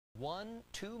one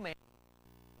two-man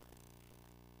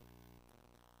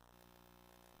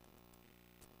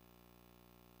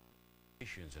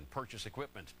and purchase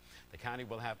equipment. The county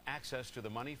will have access to the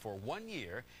money for 1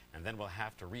 year and then will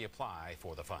have to reapply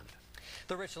for the fund.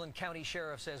 The Richland County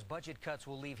Sheriff says budget cuts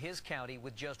will leave his county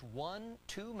with just one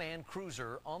two-man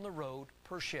cruiser on the road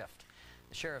per shift.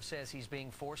 The sheriff says he's being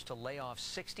forced to lay off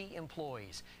 60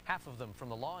 employees, half of them from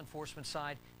the law enforcement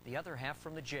side, the other half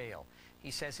from the jail.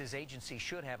 He says his agency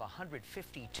should have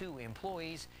 152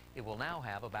 employees. It will now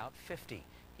have about 50.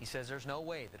 He says there's no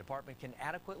way the department can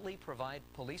adequately provide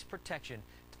police protection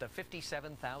to the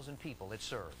 57,000 people it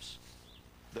serves.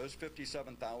 Those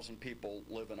 57,000 people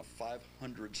live in a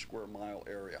 500 square mile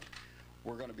area.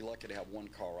 We're going to be lucky to have one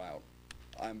car out.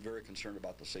 I'm very concerned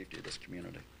about the safety of this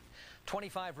community.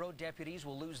 25 road deputies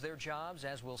will lose their jobs,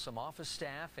 as will some office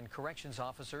staff and corrections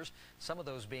officers. Some of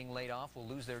those being laid off will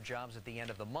lose their jobs at the end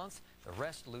of the month. The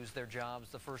rest lose their jobs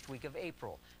the first week of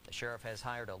April. The sheriff has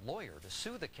hired a lawyer to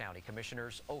sue the county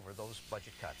commissioners over those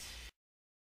budget cuts.